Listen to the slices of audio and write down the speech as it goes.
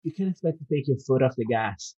you can expect to take your foot off the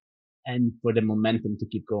gas and for the momentum to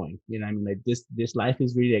keep going. You know, what I mean, like this life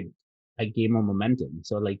is really a game of momentum.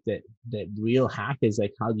 So like the real hack is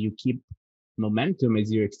like how do you keep momentum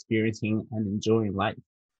as you're experiencing and enjoying life.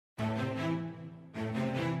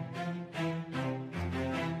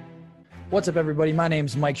 What's up, everybody? My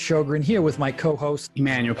name's Mike Sjogren, here with my co-host,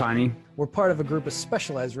 Emmanuel Pani. We're part of a group of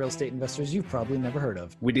specialized real estate investors you've probably never heard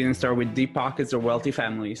of. We didn't start with deep pockets or wealthy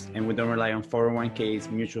families, and we don't rely on 401ks,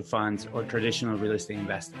 mutual funds, or traditional real estate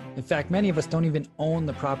investing. In fact, many of us don't even own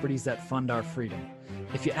the properties that fund our freedom.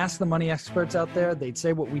 If you ask the money experts out there, they'd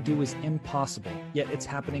say what we do is impossible, yet it's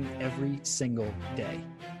happening every single day.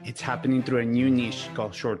 It's happening through a new niche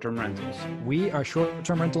called short-term rentals. We are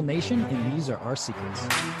Short-Term Rental Nation, and these are our secrets.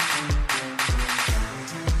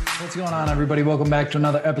 What's going on, everybody? Welcome back to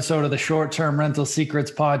another episode of the Short-Term Rental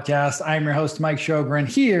Secrets podcast. I'm your host, Mike Sjogren,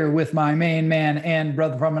 here with my main man and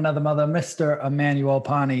brother from another mother, Mr. Emmanuel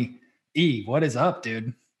Pani. E, what is up,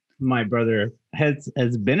 dude? My brother,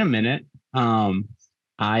 has been a minute.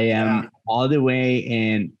 I am all the way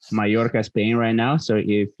in Mallorca, Spain right now. So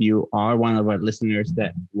if you are one of our listeners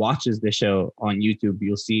that watches the show on YouTube,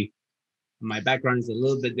 you'll see my background is a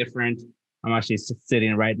little bit different. I'm actually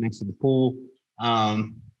sitting right next to the pool.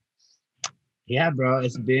 Yeah, bro,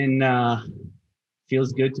 it's been,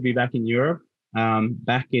 feels good to be back in Europe,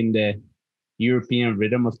 back in the European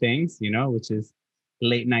rhythm of things, you know, which is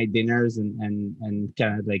late night dinners and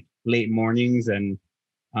kind of like late mornings. And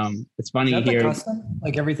it's funny is that here. The custom?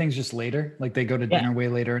 Like everything's just later? Like they go to dinner way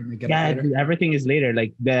later and they get up later? Everything is later.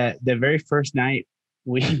 Like the very first night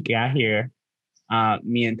we got here,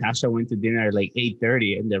 me and Tasha went to dinner at like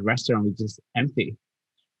 8:30 and the restaurant was just empty.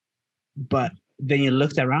 But then you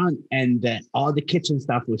looked around and all the kitchen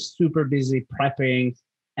stuff was super busy prepping,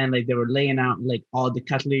 and like they were laying out like all the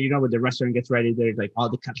cutlery, you know, when the restaurant gets ready, there's like all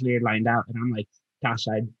the cutlery lined out. And I'm like,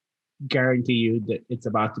 Tasha, I guarantee you that it's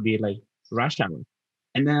about to be like rush hour.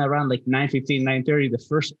 And then around like 9:15, 9:30, the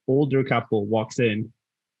first older couple walks in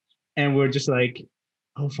and we're just like,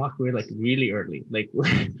 oh fuck, we're like really early. Like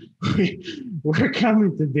we're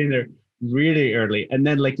coming to dinner really early. And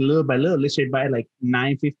then like little by little, literally by like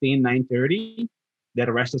 9:15, 9:30,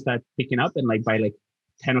 the restaurant started picking up. And like by like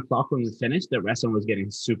 10 o'clock when we finished, the restaurant was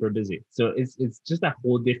getting super busy. So it's just a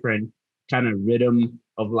whole different kind of rhythm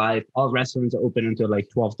of life. All restaurants are open until like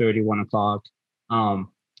 12:30, 1 o'clock.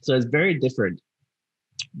 So it's very different.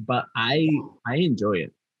 But I enjoy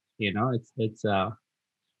it. You know, it's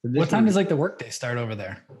what time does like the workday start over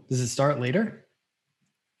there? Does it start later?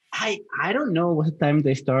 I don't know what time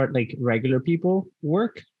they start like regular people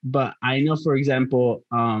work, but I know, for example,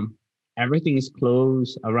 everything is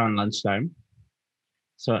closed around lunchtime.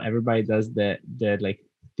 So everybody does the like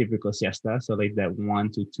typical siesta. So like that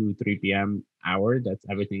 1 to 2, 3 p.m. hour, that's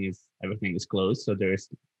everything is closed. So there's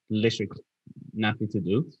literally nothing to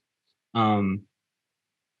do.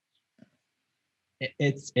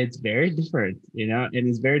 It's very different, you know, and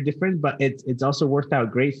it's very different, but it's also worked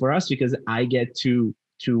out great for us because I get to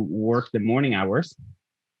work the morning hours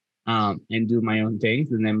and do my own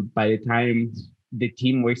things. And then by the time the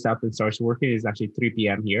team wakes up and starts working, it's actually 3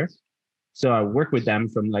 p.m. here. So I work with them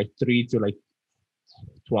from like 3 to like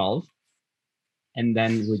 12. And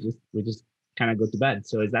then we just kind of go to bed.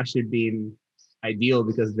 So it's actually been ideal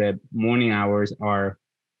because the morning hours are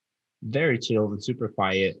very chill and super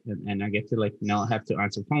quiet. And I get to like not have to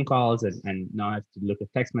answer phone calls and not have to look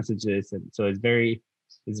at text messages. And so it's very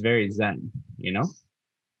zen, you know?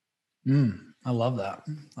 I love that.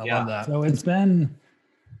 I love that. So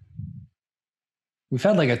we've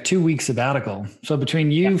had like a 2-week sabbatical. So between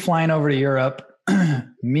you flying over to Europe,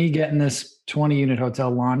 me getting this 20-unit hotel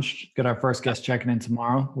launched, got our first guest checking in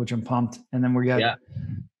tomorrow, which I'm pumped. And then we got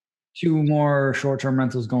 2 more short-term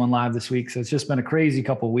rentals going live this week. So it's just been a crazy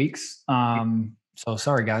couple of weeks. So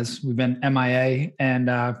sorry guys, we've been MIA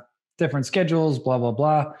and different schedules, blah, blah,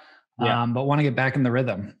 blah. But want to get back in the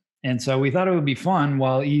rhythm. And so we thought it would be fun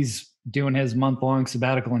while he's doing his month-long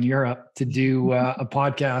sabbatical in Europe to do a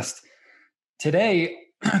podcast today,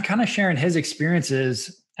 kind of sharing his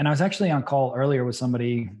experiences. And I was actually on call earlier with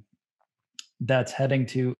somebody that's heading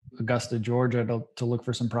to Augusta, Georgia to look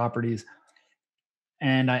for some properties.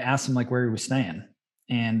 And I asked him like where he was staying,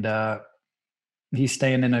 and he's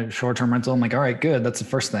staying in a short-term rental. I'm like, all right, good. That's the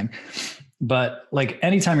first thing. But like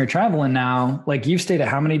anytime you're traveling now, like you've stayed at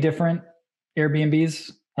how many different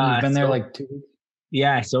Airbnbs? And you've been there like 2 weeks?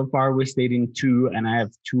 Yeah, so far we stayed in 2, and I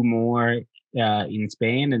have 2 more in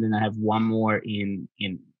Spain, and then I have 1 more in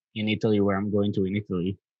Italy where I'm going to in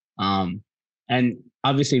Italy. And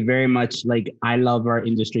obviously very much like I love our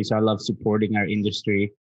industry, so I love supporting our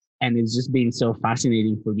industry. And it's just been so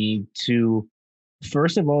fascinating for me to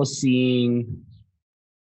first of all, seeing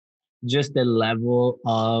just the level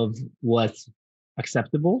of what's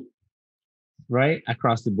acceptable, right,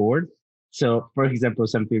 across the board. So, for example,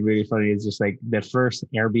 something really funny is just like the first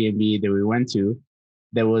Airbnb that we went to,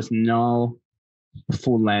 there was no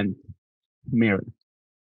full length mirror.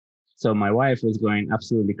 So my wife was going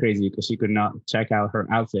absolutely crazy because she could not check out her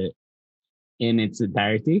outfit in its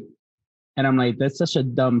entirety. And I'm like, that's such a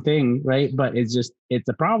dumb thing, right? But it's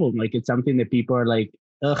a problem. Like, it's something that people are like,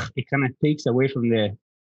 ugh, it kind of takes away from the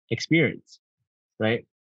experience, right?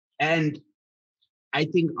 And I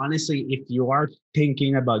think, honestly, if you are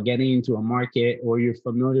thinking about getting into a market, or you're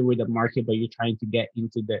familiar with the market, but you're trying to get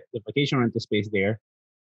into the vacation rental space there,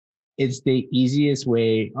 it's the easiest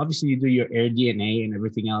way. Obviously, you do your AirDNA and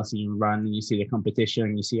everything else, and you run and you see the competition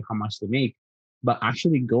and you see how much they make. But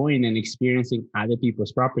actually going and experiencing other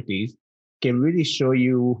people's properties can really show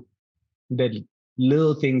you the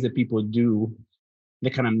little things that people do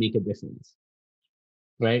that kind of make a difference,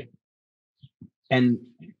 right? And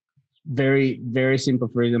very, very simple.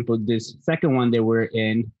 For example, this second one that we're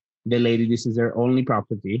in, the lady, this is her only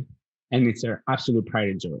property, and it's her absolute pride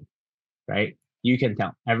and joy, right? You can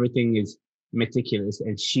tell everything is meticulous,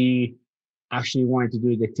 and she actually wanted to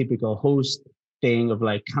do the typical host thing of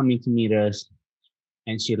like coming to meet us,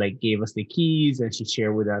 and she like gave us the keys, and she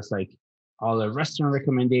shared with us like all the restaurant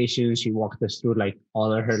recommendations. She walked us through like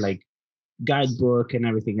all of her like guidebook and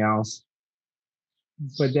everything else.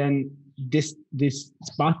 But then this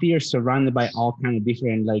spot here is surrounded by all kind of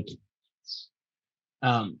different like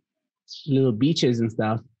little beaches and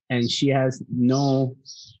stuff, and she has no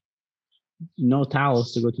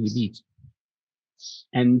towels to go to the beach,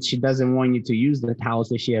 and she doesn't want you to use the towels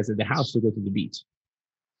that she has at the house to go to the beach.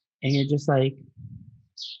 And you're just like,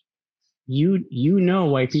 you know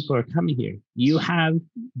why people are coming here. You have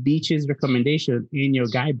beaches recommendation in your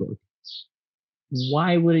guidebook.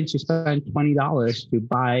 Why wouldn't you spend $20 to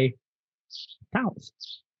buy towels?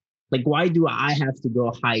 Like, why do I have to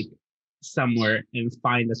go hike somewhere and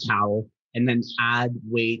find a towel and then add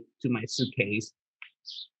weight to my suitcase,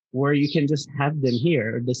 where you can just have them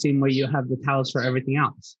here the same way you have the towels for everything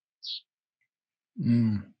else?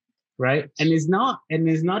 Right? And it's not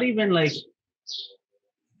even like,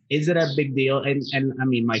 is it a big deal? And I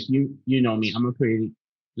mean, Mike, you know me, I'm a pretty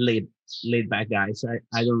laid back guy, so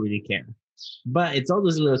I don't really care. But it's all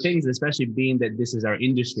those little things, especially being that this is our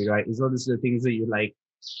industry, right? It's all those little things that you like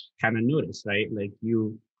kind of notice, right? Like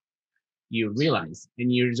you realize,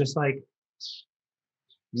 and you're just like,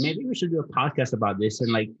 maybe we should do a podcast about this,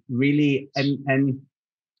 and like really, and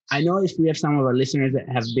I know if we have some of our listeners that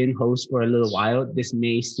have been hosts for a little while, this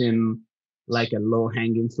may seem like a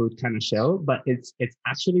low-hanging fruit kind of show, but it's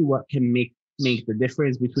actually what can make the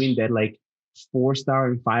difference between that like 4-star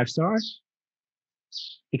and 5-star.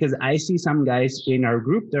 Because I see some guys in our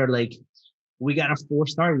group, they're like, we got a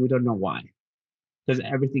 4-star and we don't know why, because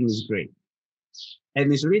everything is great.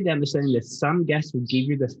 And it's really understanding that some guests will give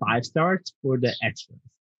you the 5 stars for the extras,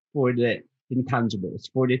 for the intangibles,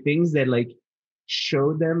 for the things that like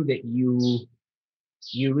show them that you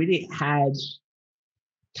really had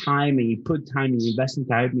time, and you put time and you invest in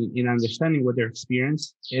time in understanding what their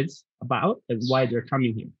experience is about and why they're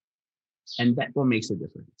coming here. And that what makes a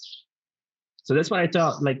difference. So that's what I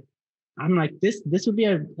thought. Like, I'm like, this would be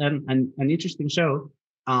an interesting show,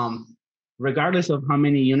 regardless of how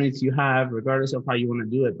many units you have, regardless of how you want to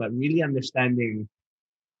do it, but really understanding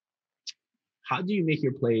how do you make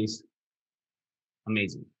your place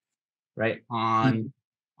amazing, right? On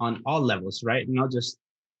all levels, right? Not just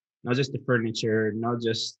the furniture, not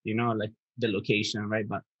just, like the location, right?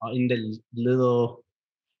 But in the little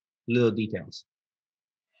details.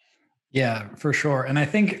 Yeah, for sure. And I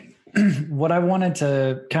think what I wanted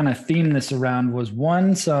to kind of theme this around was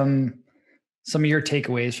one, some of your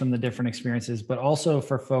takeaways from the different experiences, but also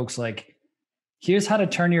for folks like, here's how to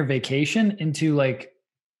turn your vacation into like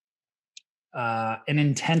an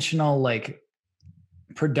intentional, like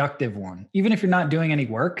productive one. Even if you're not doing any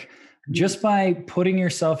work, just by putting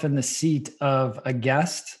yourself in the seat of a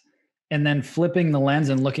guest and then flipping the lens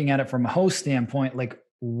and looking at it from a host standpoint, like,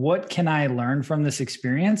 what can I learn from this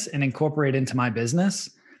experience and incorporate into my business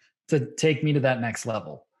to take me to that next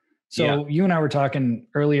level? So you and I were talking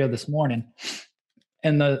earlier this morning,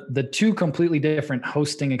 and the two completely different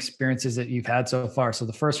hosting experiences that you've had so far. So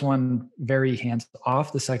the first one, very hands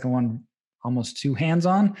off. The second one, almost too hands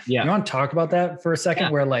on. Yeah. You want to talk about that for a second?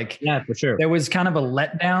 Yeah. Where like, yeah, for sure, there was kind of a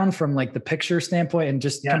letdown from like the picture standpoint, and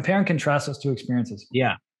just compare and contrast those two experiences.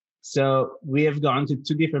 Yeah. So we have gone to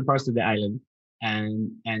 2 different parts of the island.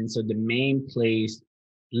 And so the main place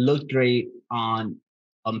looked great on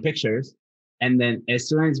pictures. And then as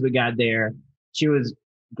soon as we got there, she was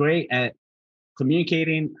great at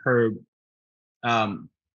communicating her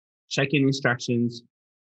check-in instructions,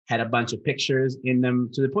 had a bunch of pictures in them,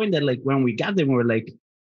 to the point that like when we got them, we were like,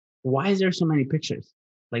 why is there so many pictures?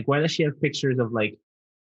 Like, why does she have pictures of like,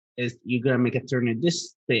 is you're gonna make a turn in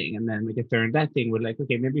this thing and then make a turn in that thing? We're like,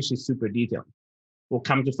 okay, maybe she's super detailed. We'll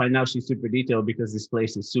come to find out she's super detailed because this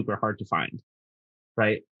place is super hard to find,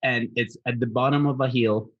 right? And it's at the bottom of a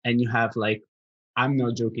hill, and you have like, I'm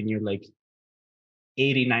not joking, you're like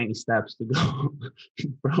 80, 90 steps to go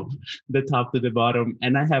from the top to the bottom.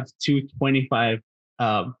 And I have 225,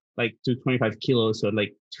 like 225 kilos, so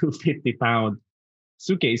like 250-pound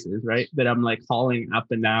suitcases, right? That I'm like hauling up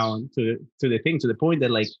and down to the thing, to the point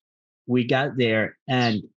that like we got there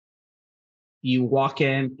and you walk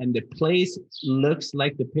in and the place looks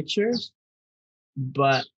like the pictures,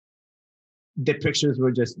 but the pictures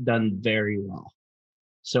were just done very well.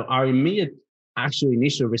 So our immediate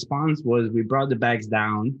initial response was we brought the bags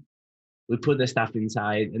down, we put the stuff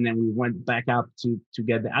inside, and then we went back up to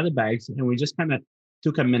get the other bags, and we just kind of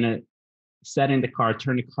took a minute, sat in the car,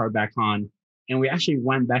 turned the car back on, and we actually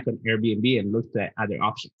went back on Airbnb and looked at other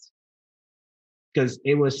options. Because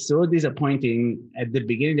it was so disappointing at the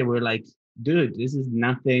beginning that we're like, dude, this is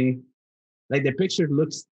nothing. Like the picture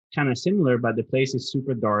looks kind of similar, but the place is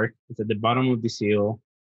super dark. It's at the bottom of the hill.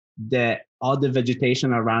 That all the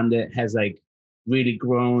vegetation around it has like really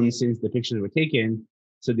grown since the pictures were taken.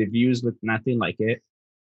 So the views look nothing like it.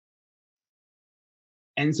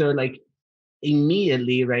 And so like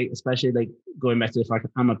immediately, right, especially like going back to the fact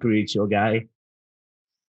I'm a pretty chill guy,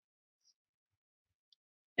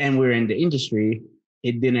 and we're in the industry,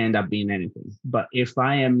 it didn't end up being anything. But if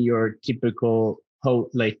I am your typical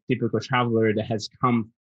typical traveler that has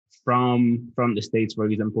come from the States, for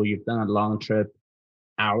example, you've done a long trip,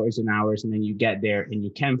 hours and hours, and then you get there and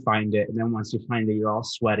you can't find it. And then once you find it, you're all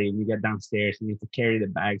sweaty and you get downstairs and you have to carry the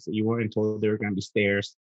bags that you weren't told there were going to be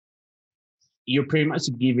stairs. You're pretty much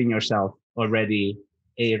giving yourself already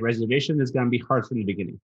a reservation that's going to be hard from the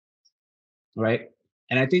beginning, right?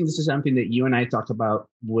 And I think this is something that you and I talk about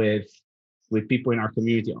with people in our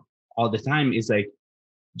community all the time, is like,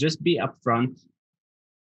 just be upfront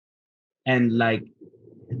and like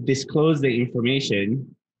disclose the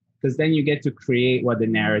information, because then you get to create what the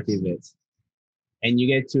narrative is. And you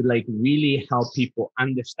get to like really help people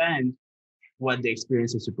understand what the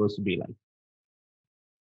experience is supposed to be like.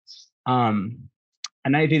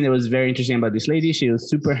 And I think that was very interesting about this lady. She was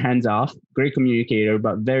super hands-off, great communicator,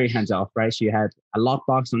 but very hands-off, right? She had a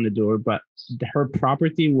lockbox on the door, but her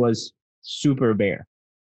property was super bare,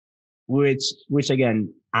 which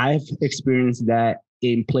again, I've experienced that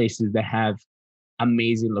in places that have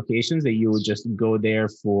amazing locations that you would just go there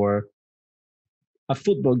for a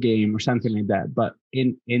football game or something like that. But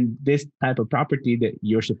in this type of property that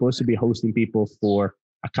you're supposed to be hosting people for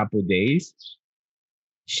a couple of days,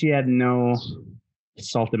 she had no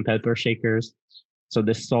salt and pepper shakers. So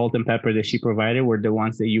the salt and pepper that she provided were the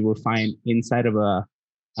ones that you will find inside of a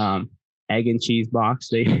egg and cheese box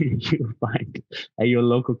that you find at your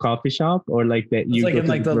local coffee shop, or like that you like in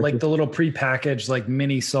like the little prepackaged like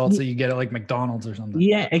mini salts that you get at like McDonald's or something.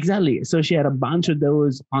 Yeah, exactly. So she had a bunch of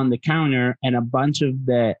those on the counter and a bunch of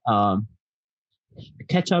the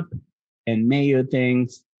ketchup and mayo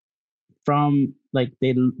things from like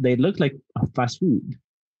they look like fast food.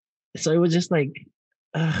 So it was just like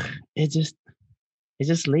it's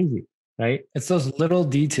just lazy, right? It's those little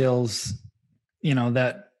details,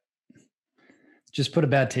 that just put a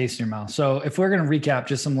bad taste in your mouth. So if we're going to recap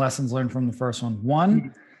just some lessons learned from the first one.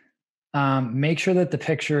 One, make sure that the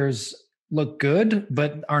pictures look good,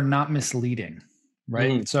 but are not misleading,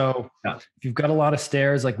 right? Mm-hmm. So if you've got a lot of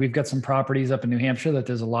stairs, like we've got some properties up in New Hampshire that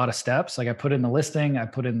there's a lot of steps. Like I put in the listing, I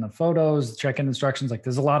put in the photos, check-in instructions, like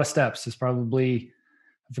there's a lot of steps. There's probably,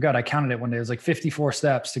 I forgot, I counted it one day. It was like 54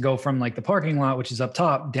 steps to go from like the parking lot, which is up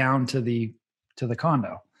top, down to the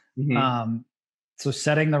condo. Mm-hmm. So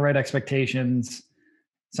setting the right expectations.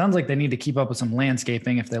 Sounds like they need to keep up with some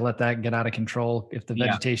landscaping if they let that get out of control, if the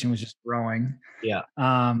vegetation was just growing. Yeah.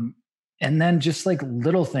 And then just like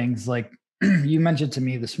little things like you mentioned to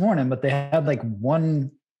me this morning, but they had like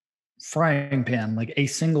one frying pan, like a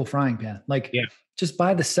single frying pan. Like just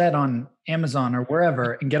buy the set on Amazon or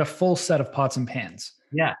wherever and get a full set of pots and pans.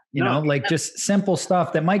 Yeah. Like just simple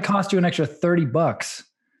stuff that might cost you an extra $30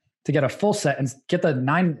 to get a full set and get the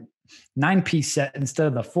nine-piece set instead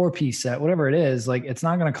of the 4-piece set, whatever it is. Like it's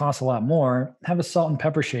not going to cost a lot more. Have a salt and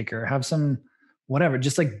pepper shaker, have some whatever,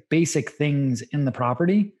 just like basic things in the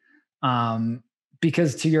property.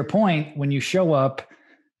 Because to your point, when you show up,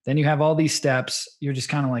 then you have all these steps, you're just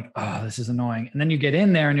kind of like, oh, this is annoying. And then you get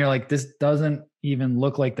in there and you're like, this doesn't even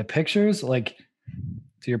look like the pictures, like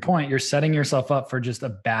to your point, you're setting yourself up for just a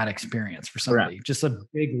bad experience for somebody, just a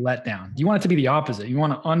big letdown. You want it to be the opposite. You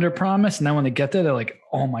want to under promise. And then when they get there, they're like,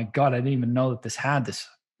 oh my God, I didn't even know that this had this.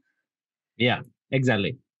 Yeah,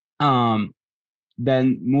 exactly.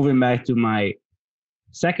 Then moving back to my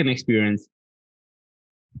second experience,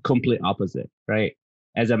 complete opposite, right?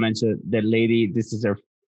 As I mentioned, the lady, this is her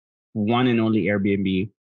one and only Airbnb.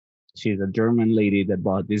 She's a German lady that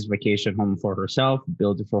bought this vacation home for herself,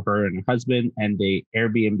 built it for her and her husband, and they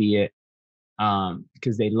Airbnb it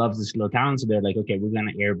because they love this little town. So they're like, okay, we're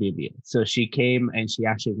gonna Airbnb it. So she came and she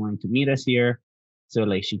actually wanted to meet us here. So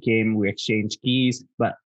like she came, we exchanged keys.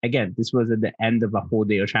 But again, this was at the end of a whole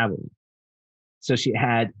day of traveling. So she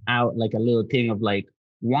had out like a little thing of like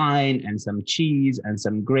wine and some cheese and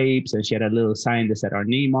some grapes, and she had a little sign that said our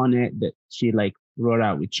name on it that she like wrote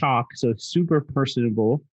out with chalk. So super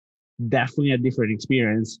personable. Definitely a different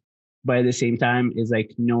experience, but at the same time is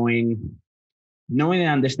like knowing and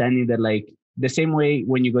understanding that like the same way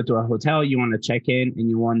when you go to a hotel, you want to check in and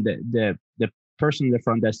you want the person in the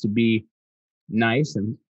front desk to be nice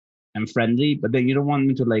and friendly, but then you don't want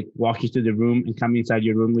them to like walk you to the room and come inside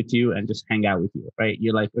your room with you and just hang out with you, right?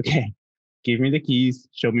 You're like, okay, give me the keys,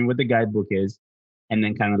 show me what the guidebook is, and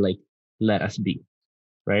then kind of like let us be,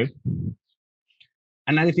 right?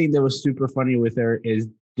 Another thing that was super funny with her is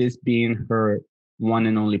this being her one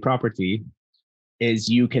and only property is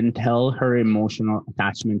you can tell her emotional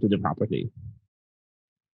attachment to the property,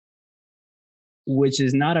 which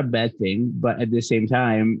is not a bad thing. But at the same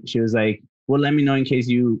time, she was like, well, let me know in case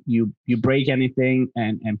you break anything.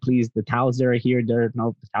 And please, the towels that are here, there are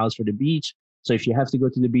no towels for the beach. So if you have to go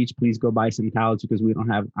to the beach, please go buy some towels because we don't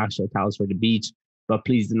have actual towels for the beach. But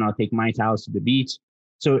please do not take my towels to the beach.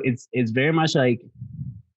 So it's very much like,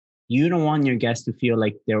 you don't want your guests to feel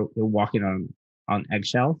like they're walking on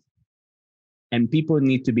eggshells, and people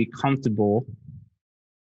need to be comfortable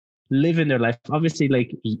living their life. Obviously,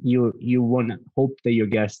 like you want to hope that your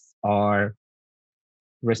guests are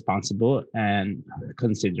responsible and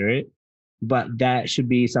considerate, but that should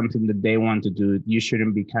be something that they want to do. You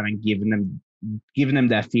shouldn't be kind of giving them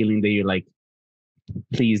that feeling that you're like,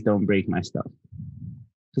 please don't break my stuff.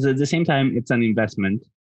 Because at the same time, it's an investment.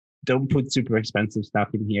 Don't put super expensive stuff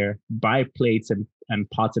in here. Buy plates and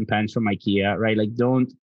pots and pans from IKEA, right? Like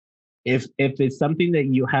don't, if it's something that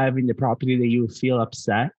you have in the property that you feel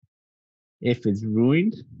upset, if it's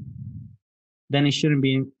ruined, then it shouldn't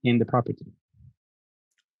be in the property.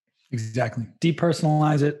 Exactly.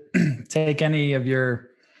 Depersonalize it. Take any of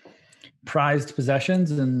your prized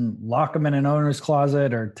possessions and lock them in an owner's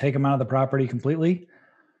closet or take them out of the property completely.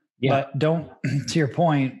 Yeah. But don't, to your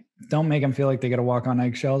point, don't make them feel like they got to walk on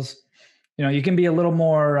eggshells. You know, you can be a little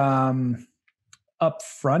more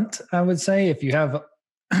upfront, I would say, if you have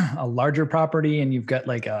a larger property and you've got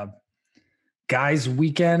like a guy's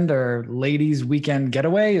weekend or ladies' weekend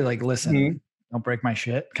getaway. Like, listen, don't break my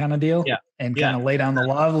shit kind of deal. Yeah. And kind of lay down the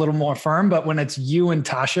law a little more firm. But when it's you and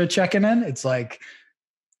Tasha checking in, it's like,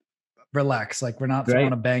 relax. Like, we're not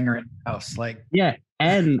throwing a banger in the house. Like, yeah.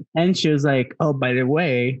 And she was like, oh, by the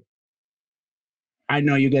way, I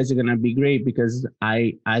know you guys are going to be great because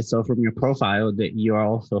I saw from your profile that you are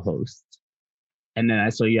also hosts. And then I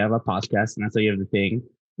saw you have a podcast and I saw you have the thing,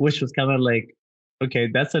 which was kind of like, okay,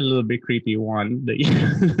 that's a little bit creepy one that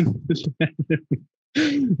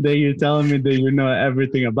that you're telling me that you know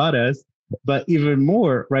everything about us, but even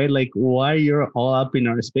more, right? Like why you're all up in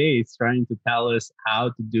our space trying to tell us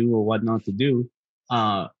how to do or what not to do.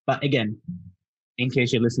 But again, in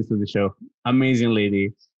case you listen to the show, amazing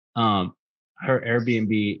lady. Her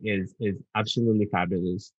Airbnb is absolutely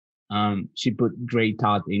fabulous. She put great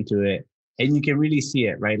thought into it, and you can really see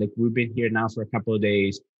it, right? Like we've been here now for a couple of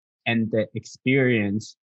days, and the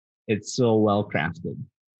experience, it's so well crafted,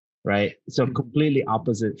 right? So completely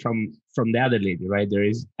opposite from the other lady, right? There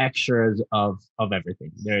is extras of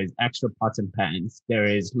everything. There is extra pots and pans. There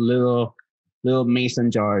is little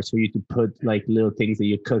mason jars for you to put like little things that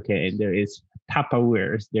you cook in. There is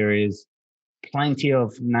Tupperwares. There is plenty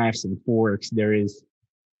of knives and forks. There is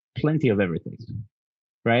plenty of everything,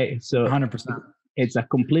 right? So 100%. It's a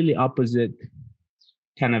completely opposite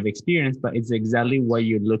kind of experience, but it's exactly what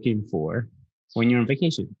you're looking for when you're on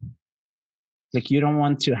vacation. Like you don't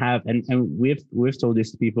want to have, and we've told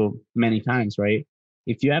this to people many times, right?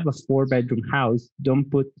 If you have a 4-bedroom house, don't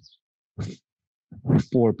put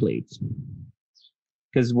 4 plates.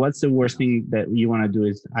 Because what's the worst thing that you want to do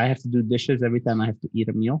is I have to do dishes every time I have to eat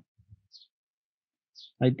a meal.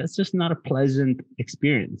 Like that's just not a pleasant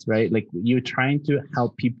experience, right? Like you're trying to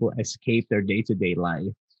help people escape their day-to-day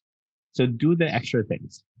life. So do the extra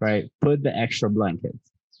things, right? Put the extra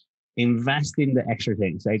blankets invest in the extra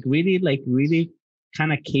things, really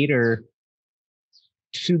kind of cater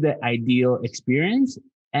to the ideal experience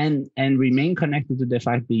and remain connected to the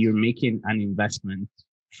fact that you're making an investment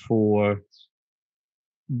for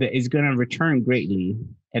that is going to return greatly.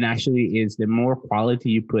 And actually is the more quality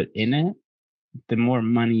you put in it, the more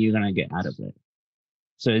money you're going to get out of it.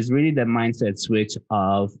 So it's really the mindset switch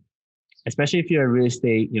of, especially if you're a real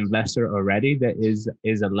estate investor already that is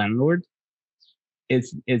a landlord,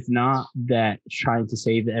 it's not that trying to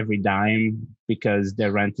save every dime because the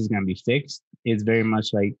rent is going to be fixed. It's very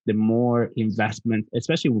much like the more investment,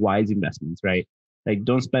 especially wise investments, right? Like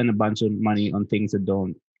don't spend a bunch of money on things that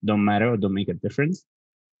don't matter or don't make a difference.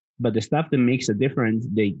 But the stuff that makes a difference,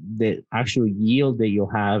 the actual yield that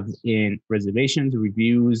you'll have in reservations,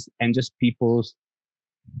 reviews, and just people's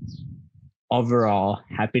overall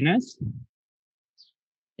happiness,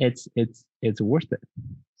 it's worth it.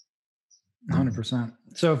 100%.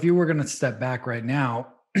 So if you were going to step back right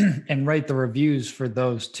now and write the reviews for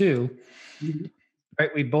those two,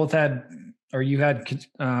 right? We both had, or you had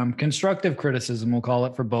constructive criticism, we'll call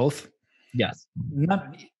it, for both. Yes.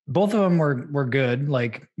 Both of them were good.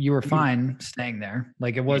 Like you were fine staying there.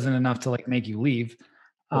 Like it wasn't enough to like make you leave.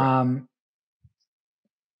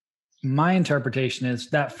 My interpretation is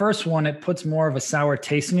that first one, it puts more of a sour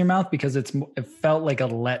taste in your mouth because it felt like a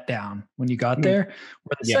letdown when you got there.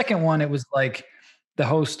 Where the second one, it was like the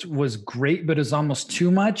host was great, but it was almost too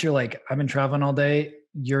much. You're like, I've been traveling all day.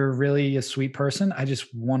 You're really a sweet person. I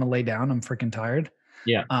just want to lay down. I'm freaking tired.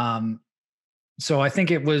 Yeah. So I think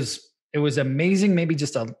it was amazing. Maybe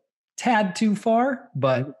just a tad too far,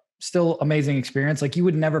 but still amazing experience. Like you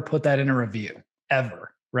would never put that in a review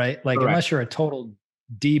ever, right? Like unless you're a total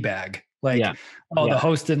D-bag, like, the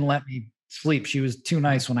host didn't let me sleep. She was too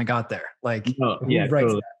nice when I got there. Like,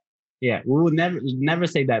 totally. Yeah, we would never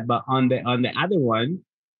say that. But on the other one,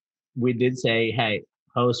 we did say, hey,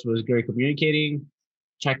 host was great communicating.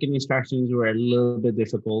 Check-in instructions were a little bit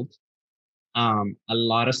difficult. A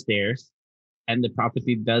lot of stairs, and the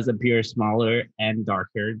property does appear smaller and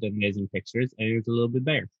darker than it is in pictures, and it's a little bit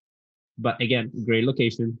bare. But again, great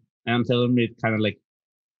location. And I'm telling you, kind of like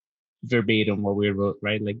verbatim what we wrote,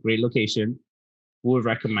 right? Like great location. We would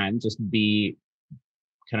recommend just be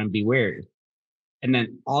wary. And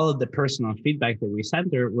then all of the personal feedback that we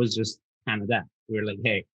sent her was just kind of that. We were like,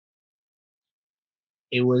 hey,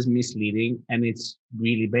 it was misleading and it's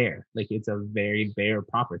really bare. Like it's a very bare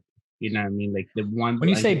property. You know what I mean? Like the one. When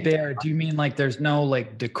you say bare, do you mean like there's no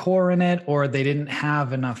like decor in it, or they didn't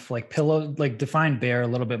have enough like pillows? Like define bare a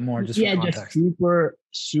little bit more, just for context. Just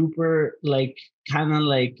super like kind of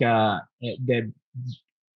like the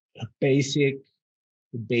basics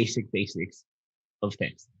of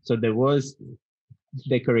things. So there was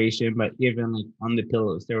decoration, but even like on the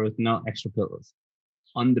pillows, there was no extra pillows.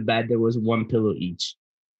 On the bed, there was one pillow each.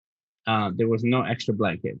 There was no extra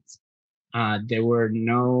blankets. There was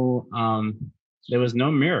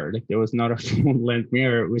no mirror. Like there was not a full length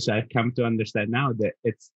mirror, which I've come to understand now that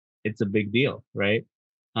it's a big deal, right?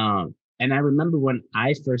 And I remember when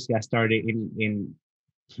I first got started in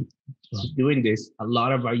doing this, a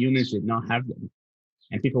lot of our units did not have them,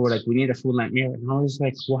 and people were like, "We need a full length mirror," and I was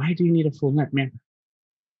like, "Why do you need a full length mirror?"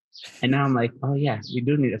 And now I'm like, "Oh yeah, we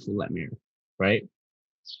do need a full length mirror, right?"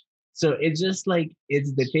 So it's just like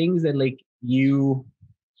it's the things that like you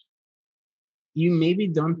maybe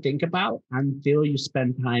don't think about until you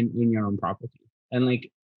spend time in your own property. And like,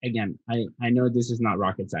 again, I know this is not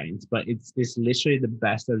rocket science, but it's literally the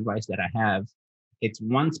best advice that I have. It's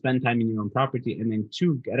one, spend time in your own property, and then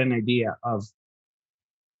two, get an idea of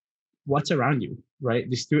what's around you, right?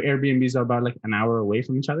 These two Airbnbs are about like an hour away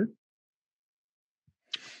from each other.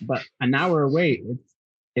 But an hour away,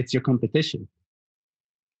 it's your competition,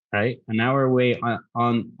 right? An hour away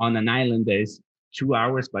on an island that is 2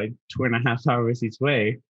 hours by 2.5 hours each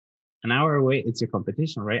way. An hour away, it's your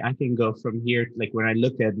competition, right? I can go from here, like when I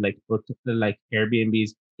look at like Airbnbs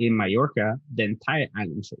in Mallorca, the entire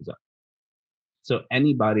island shows up. So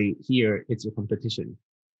anybody here, it's your competition.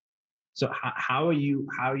 So how are you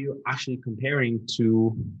actually comparing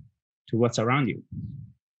to what's around you?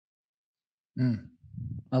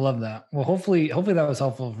 I love that. Well, hopefully that was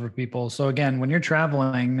helpful for people. So again, when you're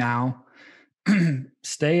traveling now,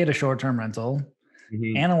 stay at a short-term rental,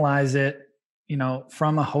 analyze it,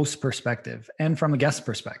 from a host perspective and from a guest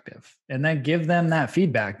perspective, and then give them that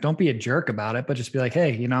feedback. Don't be a jerk about it, but just be like,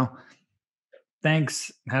 hey,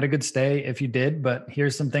 thanks. Had a good stay if you did, but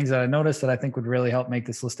here's some things that I noticed that I think would really help make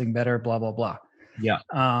this listing better, blah, blah, blah. Yeah.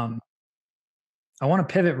 I want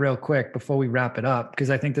to pivot real quick before we wrap it up, because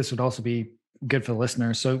I think this would also be good for the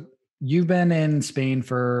listeners. So you've been in Spain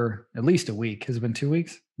for at least a week. Has it been 2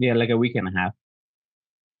 weeks? Yeah, like a week and a half.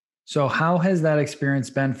 So how has that experience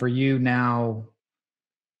been for you now,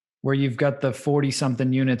 where you've got the 40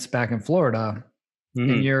 something units back in Florida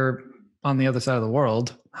and you're on the other side of the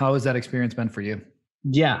world? How has that experience been for you?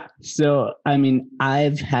 Yeah. So, I mean,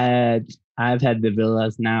 I've had the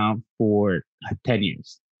villas now for 10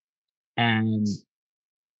 years. And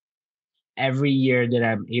every year that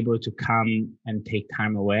I'm able to come and take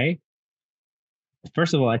time away,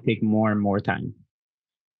 first of all, I take more and more time,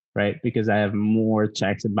 right? Because I have more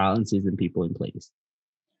checks and balances and people in place.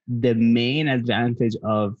 The main advantage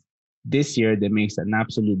of this year that makes an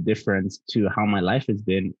absolute difference to how my life has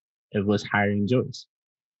been, it was hiring Joyce.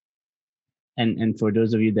 And for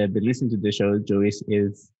those of you that have been listening to the show, Joyce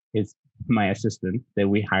is my assistant that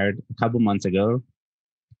we hired a couple months ago,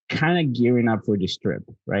 kind of gearing up for this trip,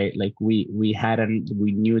 right? Like we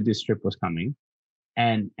knew this trip was coming.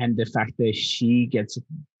 And the fact that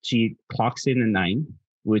she clocks in at 9,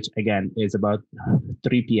 which again is about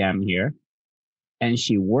 3 p.m. here, and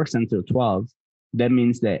she works until 12. That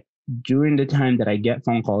means that during the time that I get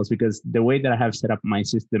phone calls, because the way that I have set up my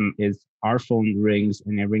system is our phone rings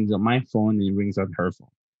and it rings on my phone and it rings on her phone.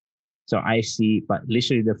 So I see, but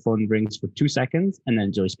literally the phone rings for 2 seconds and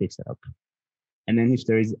then Joyce picks it up. And then if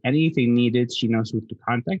there is anything needed, she knows who to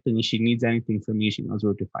contact. And if she needs anything from me, she knows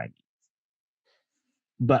where to find me.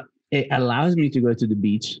 But it allows me to go to the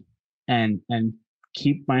beach and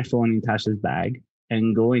keep my phone in Tasha's bag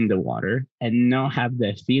and go in the water and not have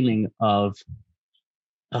the feeling of,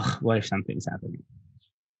 oh, what if something's happening?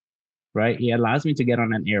 Right? It allows me to get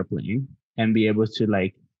on an airplane and be able to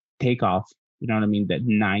like take off, you know what I mean? That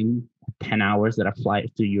 9-10 hours that a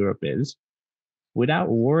flight to Europe is, without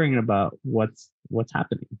worrying about what's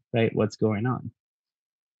happening, right? What's going on.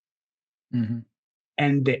 Mm-hmm.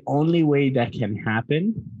 And the only way that can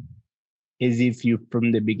happen is if you,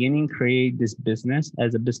 from the beginning, create this business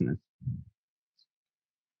as a business.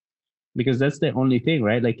 Because that's the only thing,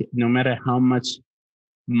 right? Like no matter how much,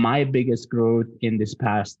 my biggest growth in this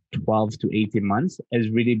past 12 to 18 months has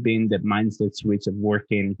really been the mindset switch of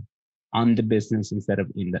working on the business instead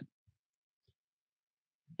of in it.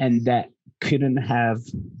 And that couldn't have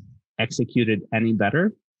executed any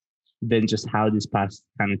better than just how this past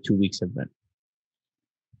kind of 2 weeks have been.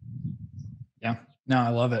 Yeah, no, I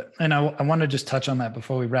love it. And I want to just touch on that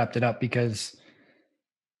before we wrapped it up, because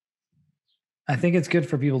I think it's good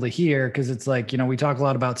for people to hear, because it's like, you know, we talk a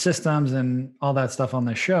lot about systems and all that stuff on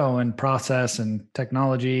the show and process and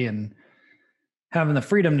technology and having the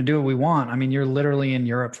freedom to do what we want. I mean, you're literally in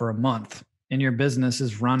Europe for a month and your business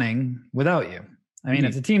is running without you. I mean,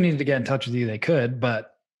 if the team needed to get in touch with you, they could,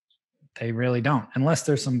 but they really don't, unless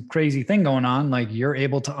there's some crazy thing going on. Like you're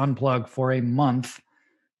able to unplug for a month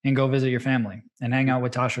and go visit your family and hang out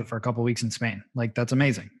with Tasha for a couple of weeks in Spain. Like that's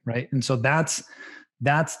amazing. Right. And so that's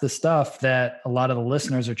the stuff that a lot of the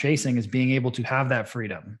listeners are chasing, is being able to have that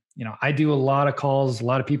freedom. You know, I do a lot of calls. A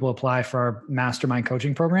lot of people apply for our mastermind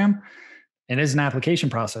coaching program. It is an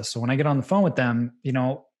application process. So when I get on the phone with them, you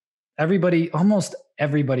know, almost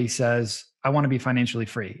everybody says, I want to be financially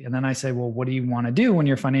free. And then I say, well, what do you want to do when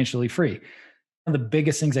you're financially free? One of the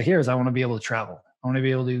biggest things I hear is I want to be able to travel. I want to be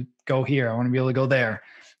able to go here. I want to be able to go there.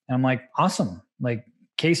 And I'm like, awesome. Like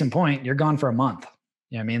case in point, you're gone for a month.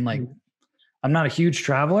 You know what I mean? Like I'm not a huge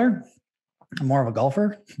traveler. I'm more of a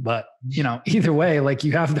golfer, but you know, either way, like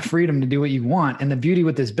you have the freedom to do what you want. And the beauty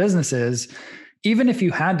with this business is, even if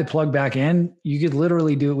you had to plug back in, you could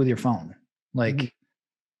literally do it with your phone. Like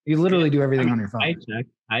you literally do everything on your phone.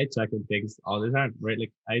 I check on things all the time, right?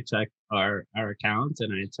 Like I check our accounts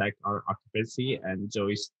and I check our occupancy, and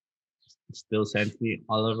Joyce still sends me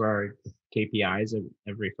all of our KPIs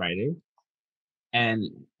every Friday. And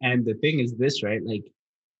the thing is this, right? Like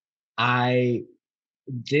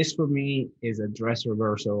this for me is a dress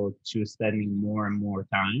reversal to spending more and more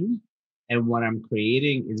time. And what I'm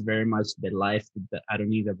creating is very much the life that I don't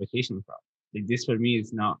need a vacation from. Like this for me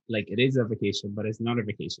is not like, it is a vacation, but it's not a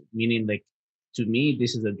vacation. Meaning like, to me,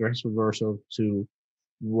 this is a dress reversal to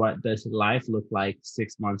what does life look like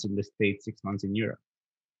 6 months in the States, 6 months in Europe,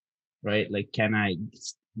 right? Like, can I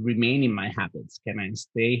remain in my habits? Can I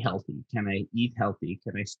stay healthy? Can I eat healthy?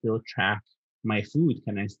 Can I still track my food?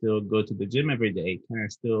 Can I still go to the gym every day? Can I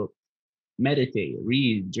still meditate,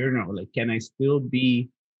 read, journal? Like, can I still be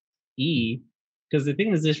because the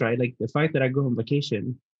thing is this, right? Like the fact that I go on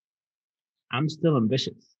vacation, I'm still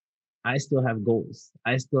ambitious. I still have goals.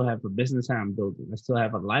 I still have a business that I'm building. I still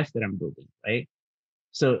have a life that I'm building, right?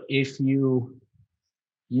 So if you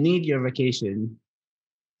need your vacation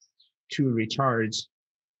to recharge,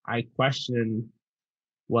 I question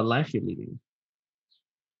what life you're leading.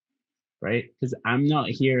 right? Because I'm not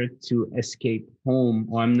here to escape home,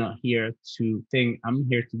 or I'm not here to think. I'm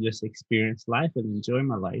here to just experience life and enjoy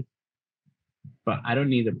my life. But I don't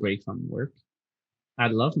need a break from work. I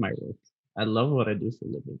love my work. I love what I do for a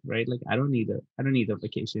living, right? Like I don't need a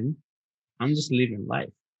vacation. I'm just living life.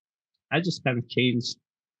 I just kind of changed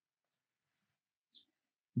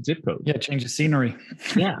zip code. Yeah, change the scenery.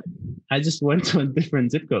 Yeah. I just went to a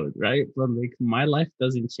different zip code, right? But like my life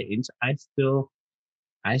doesn't change. I still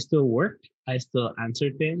work. I still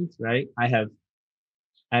answer things, right? I have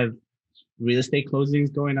real estate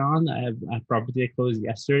closings going on. I have a property that closed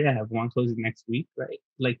yesterday. I have one closing next week, right?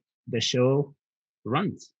 Like the show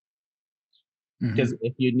runs. Because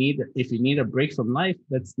if you need a break from life,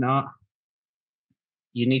 that's not,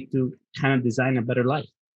 you need to kind of design a better life.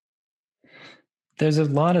 There's a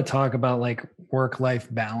lot of talk about like work-life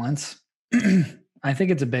balance. I think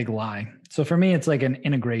it's a big lie. So for me, it's like an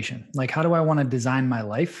integration. Like, how do I want to design my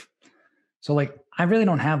life? So like, I really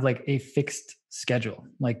don't have like a fixed schedule.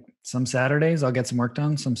 Like some Saturdays I'll get some work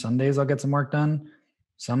done. Some Sundays I'll get some work done.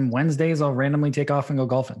 Some Wednesdays I'll randomly take off and go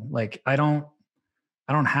golfing. Like I don't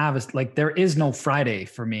have a, like, there is no Friday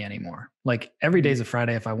for me anymore. Like every day is a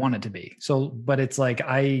Friday if I want it to be. So, but it's like,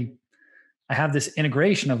 I have this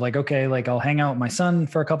integration of like, okay, like I'll hang out with my son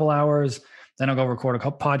for a couple hours, then I'll go record a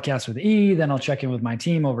couple podcasts with E, then I'll check in with my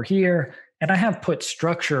team over here. And I have put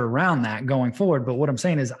structure around that going forward. But what I'm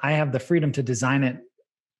saying is I have the freedom to design it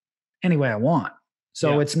any way I want.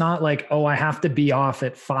 So it's not like, oh, I have to be off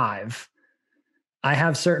at 5. I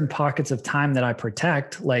have certain pockets of time that I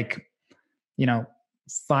protect, like,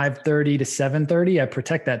 5:30 to 7:30. I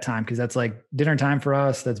protect that time because that's like dinner time for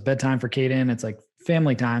us. That's bedtime for Kaden. It's like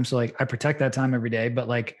family time. So like I protect that time every day. But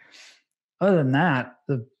like other than that,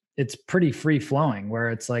 it's pretty free flowing where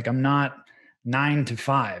it's like I'm not 9 to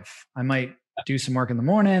 5. I might do some work in the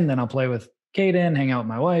morning, then I'll play with Kaden, hang out with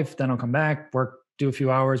my wife, then I'll come back, work, do a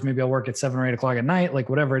few hours. Maybe I'll work at 7 or 8 o'clock at night, like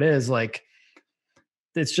whatever it is. Like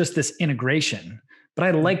it's just this integration. But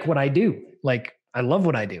I like what I do. Like I love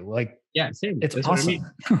what I do. Like same. It's That's awesome.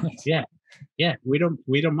 What I mean. Yeah. We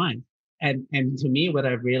don't mind. And to me, what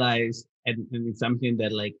I've realized, and it's something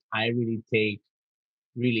that like I really take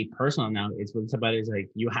really personal now, is when somebody is like,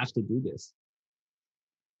 you have to do this.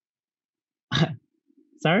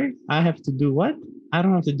 Sorry, I have to do what? I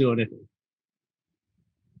don't have to do anything.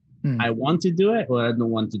 I want to do it, or I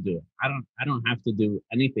don't want to do it. I don't have to do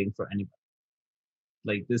anything for anybody.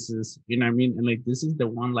 Like this is, you know what I mean? And like this is the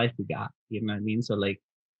one life we got, you know what I mean? So like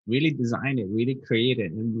really design it, really create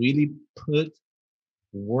it, and really put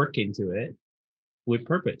work into it with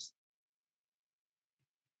purpose.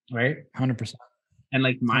 Right? 100%. And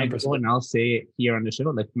like my 100%. goal, and I'll say it here on the show,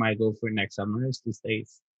 like my goal for next summer is to stay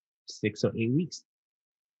 6 or 8 weeks.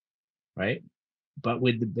 Right? But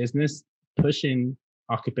with the business pushing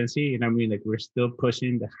occupancy, you know what I mean? Like we're still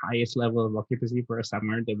pushing the highest level of occupancy for a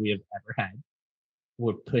summer that we have ever had.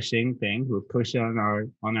 We're pushing things. We're pushing on our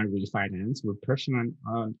refinance. We're pushing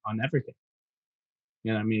on everything.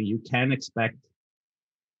 You know what I mean? You can't expect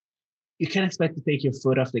to take your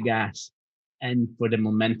foot off the gas and for the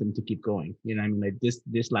momentum to keep going. You know what I mean? Like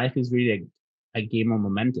this life is really a game of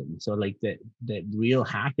momentum. So like the real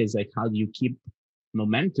hack is like, how do you keep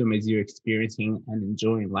momentum as you're experiencing and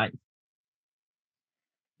enjoying life?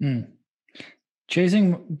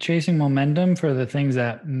 Chasing momentum for the things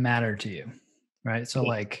that matter to you. Right. So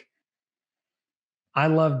like, I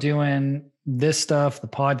love doing this stuff, the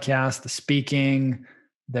podcast, the speaking,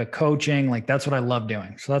 the coaching, like that's what I love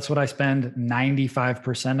doing. So that's what I spend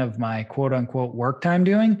 95% of my quote unquote work time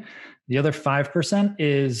doing. The other 5%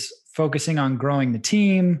 is focusing on growing the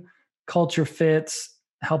team, culture fits,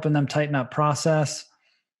 helping them tighten up process.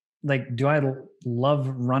 Like, do I love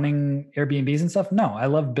running Airbnbs and stuff? No, I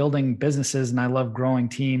love building businesses and I love growing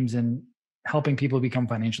teams and helping people become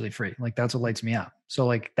financially free. Like that's what lights me up. So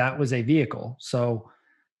like that was a vehicle. So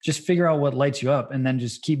just figure out what lights you up and then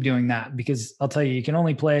just keep doing that, because I'll tell you, you can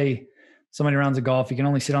only play so many rounds of golf. You can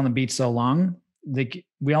only sit on the beach so long. Like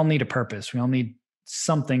we all need a purpose. We all need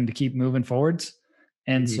something to keep moving forwards.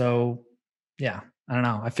 And so, yeah, I don't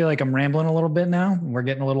know. I feel like I'm rambling a little bit now. We're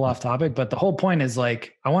getting a little off topic, but the whole point is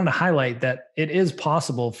like, I wanted to highlight that it is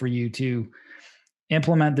possible for you to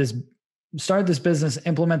implement this, start this business,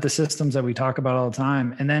 implement the systems that we talk about all the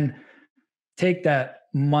time, and then take that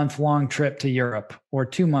month-long trip to Europe or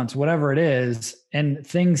 2 months, whatever it is, and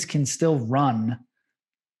things can still run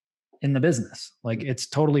in the business. Like it's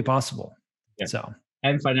totally possible. Yeah. So,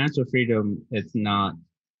 and financial freedom, it's not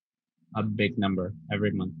a big number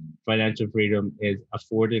every month. Financial freedom is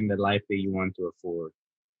affording the life that you want to afford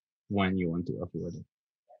when you want to afford it.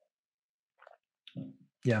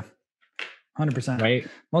 Yeah. 100%. Right.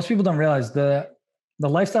 Most people don't realize the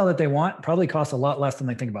lifestyle that they want probably costs a lot less than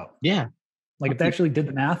they think about. Yeah. Like if they actually did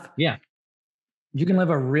the math, yeah, you can live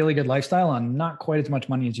a really good lifestyle on not quite as much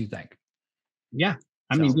money as you think. Yeah.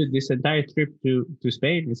 I mean, dude, this entire trip to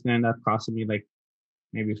Spain is going to end up costing me like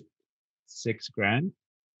maybe $6,000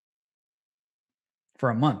 for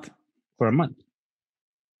a month.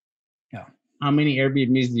 Yeah. How many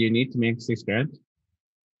Airbnbs do you need to make $6,000?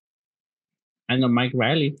 I know Mike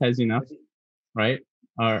Riley has enough, right?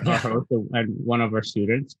 Our host and one of our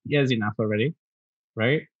students, he has enough already,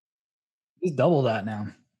 right? He's double that now.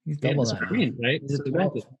 He's double that now. Right? He's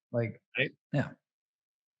 12, like, right? Yeah.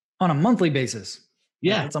 On a monthly basis.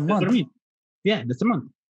 Yeah, it's a month. What I mean. Yeah, that's a month.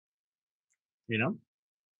 You know,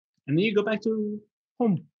 and then you go back to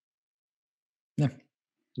home. Yeah.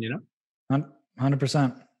 You know,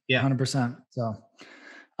 100%. Yeah, 100%. So,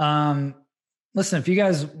 listen, if you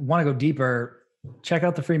guys want to go deeper, check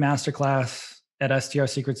out the free masterclass at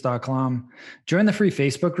strsecrets.com. Join the free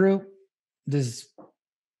Facebook group.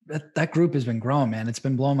 That group has been growing, man. It's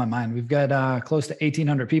been blowing my mind. We've got close to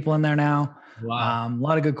 1,800 people in there now. Wow. A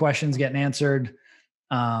lot of good questions getting answered.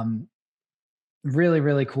 Really,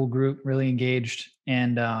 really cool group, really engaged.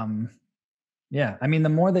 And yeah, I mean, the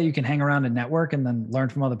more that you can hang around and network and then learn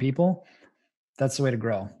from other people, that's the way to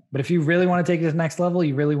grow. But if you really want to take it to the next level,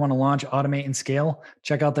 you really want to launch, automate, and scale,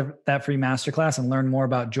 check out that free masterclass and learn more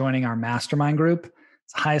about joining our mastermind group.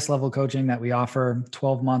 It's the highest level coaching that we offer,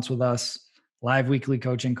 12 months with us, live weekly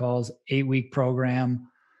coaching calls, 8-week program.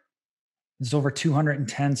 There's over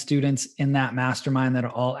 210 students in that mastermind that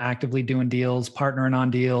are all actively doing deals, partnering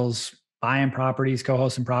on deals, buying properties,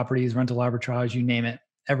 co-hosting properties, rental arbitrage, you name it,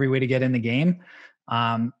 every way to get in the game.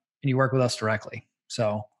 And you work with us directly.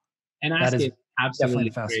 So and that is absolutely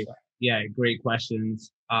great. Yeah, great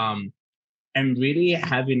questions. And really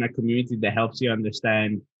having a community that helps you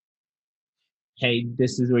understand, hey,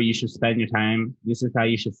 this is where you should spend your time. This is how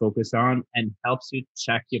you should focus on, and helps you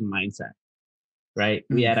check your mindset, right?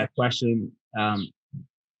 We had a question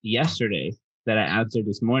yesterday that I answered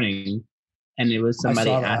this morning, and it was somebody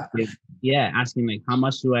asking like, how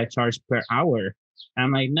much do I charge per hour? And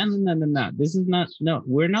I'm like, no. This is not,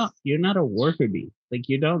 you're not a worker bee. Like,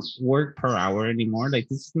 you don't work per hour anymore. Like,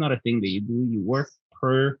 this is not a thing that you do. You work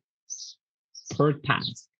per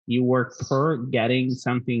task. You work per getting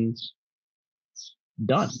something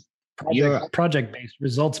done. Project-based,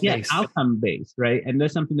 results-based. Yeah, outcome-based, right? And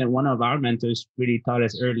that's something that one of our mentors really taught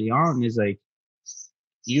us early on is like,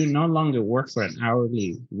 you no longer work for an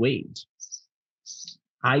hourly wage.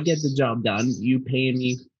 I get the job done. You pay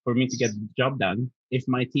me for me to get the job done. If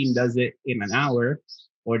my team does it in an hour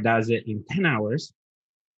or does it in 10 hours,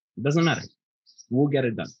 it doesn't matter. We'll get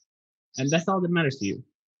it done. And that's all that matters to you.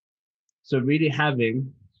 So really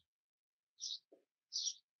having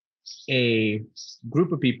a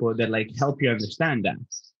group of people that like help you understand that,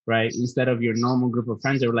 right? Instead of your normal group of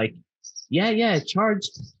friends that are like, yeah, charge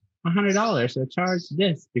 $100 or charge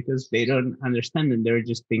this, because they don't understand and they're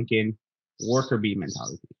just thinking worker bee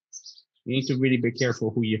mentality. You need to really be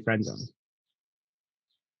careful who your friends are.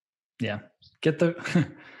 Yeah.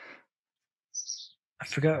 I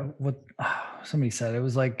forgot what somebody said. It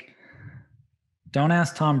was like, don't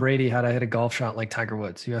ask Tom Brady how to hit a golf shot like Tiger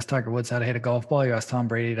Woods. You ask Tiger Woods how to hit a golf ball. You ask Tom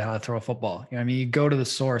Brady how to throw a football. You know what I mean? You go to the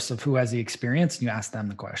source of who has the experience and you ask them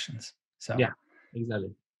the questions. So yeah,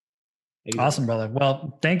 exactly. Awesome, brother.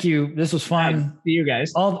 Well, thank you. This was fun. See you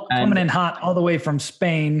guys. Coming in hot all the way from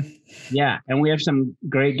Spain. Yeah. And we have some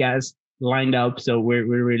great guests lined up. So we're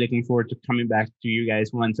really looking forward to coming back to you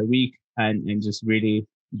guys once a week and just really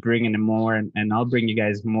bringing them more. And I'll bring you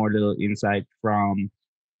guys more little insight from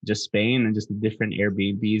just Spain and just the different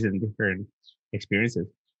Airbnbs and different experiences.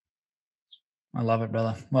 I love it,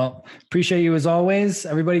 brother. Well, appreciate you as always.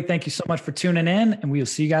 Everybody, thank you so much for tuning in, and we will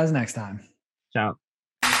see you guys next time. Ciao.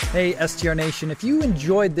 Hey, STR Nation, if you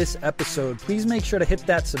enjoyed this episode, please make sure to hit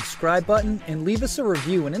that subscribe button and leave us a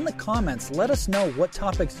review. And in the comments, let us know what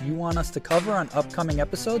topics you want us to cover on upcoming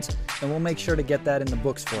episodes, and we'll make sure to get that in the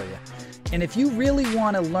books for you. And if you really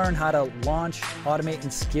want to learn how to launch, automate,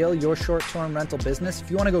 and scale your short-term rental business,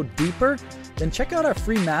 if you want to go deeper, then check out our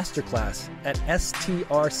free masterclass at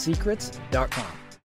strsecrets.com.